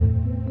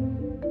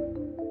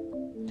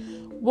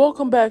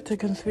Welcome back to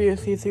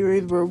Conspiracy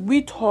Theories, where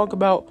we talk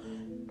about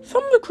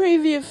some of the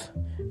craziest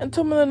and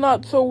some of the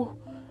not so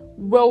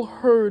well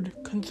heard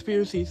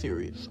conspiracy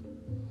theories.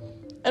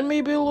 And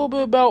maybe a little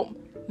bit about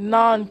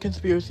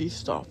non-conspiracy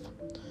stuff.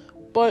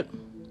 But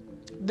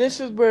this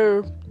is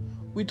where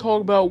we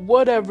talk about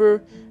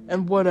whatever,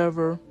 and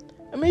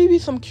maybe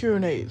some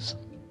Q&As.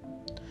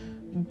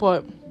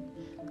 But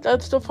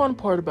that's the fun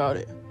part about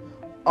it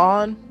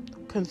on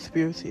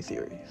Conspiracy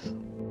Theories.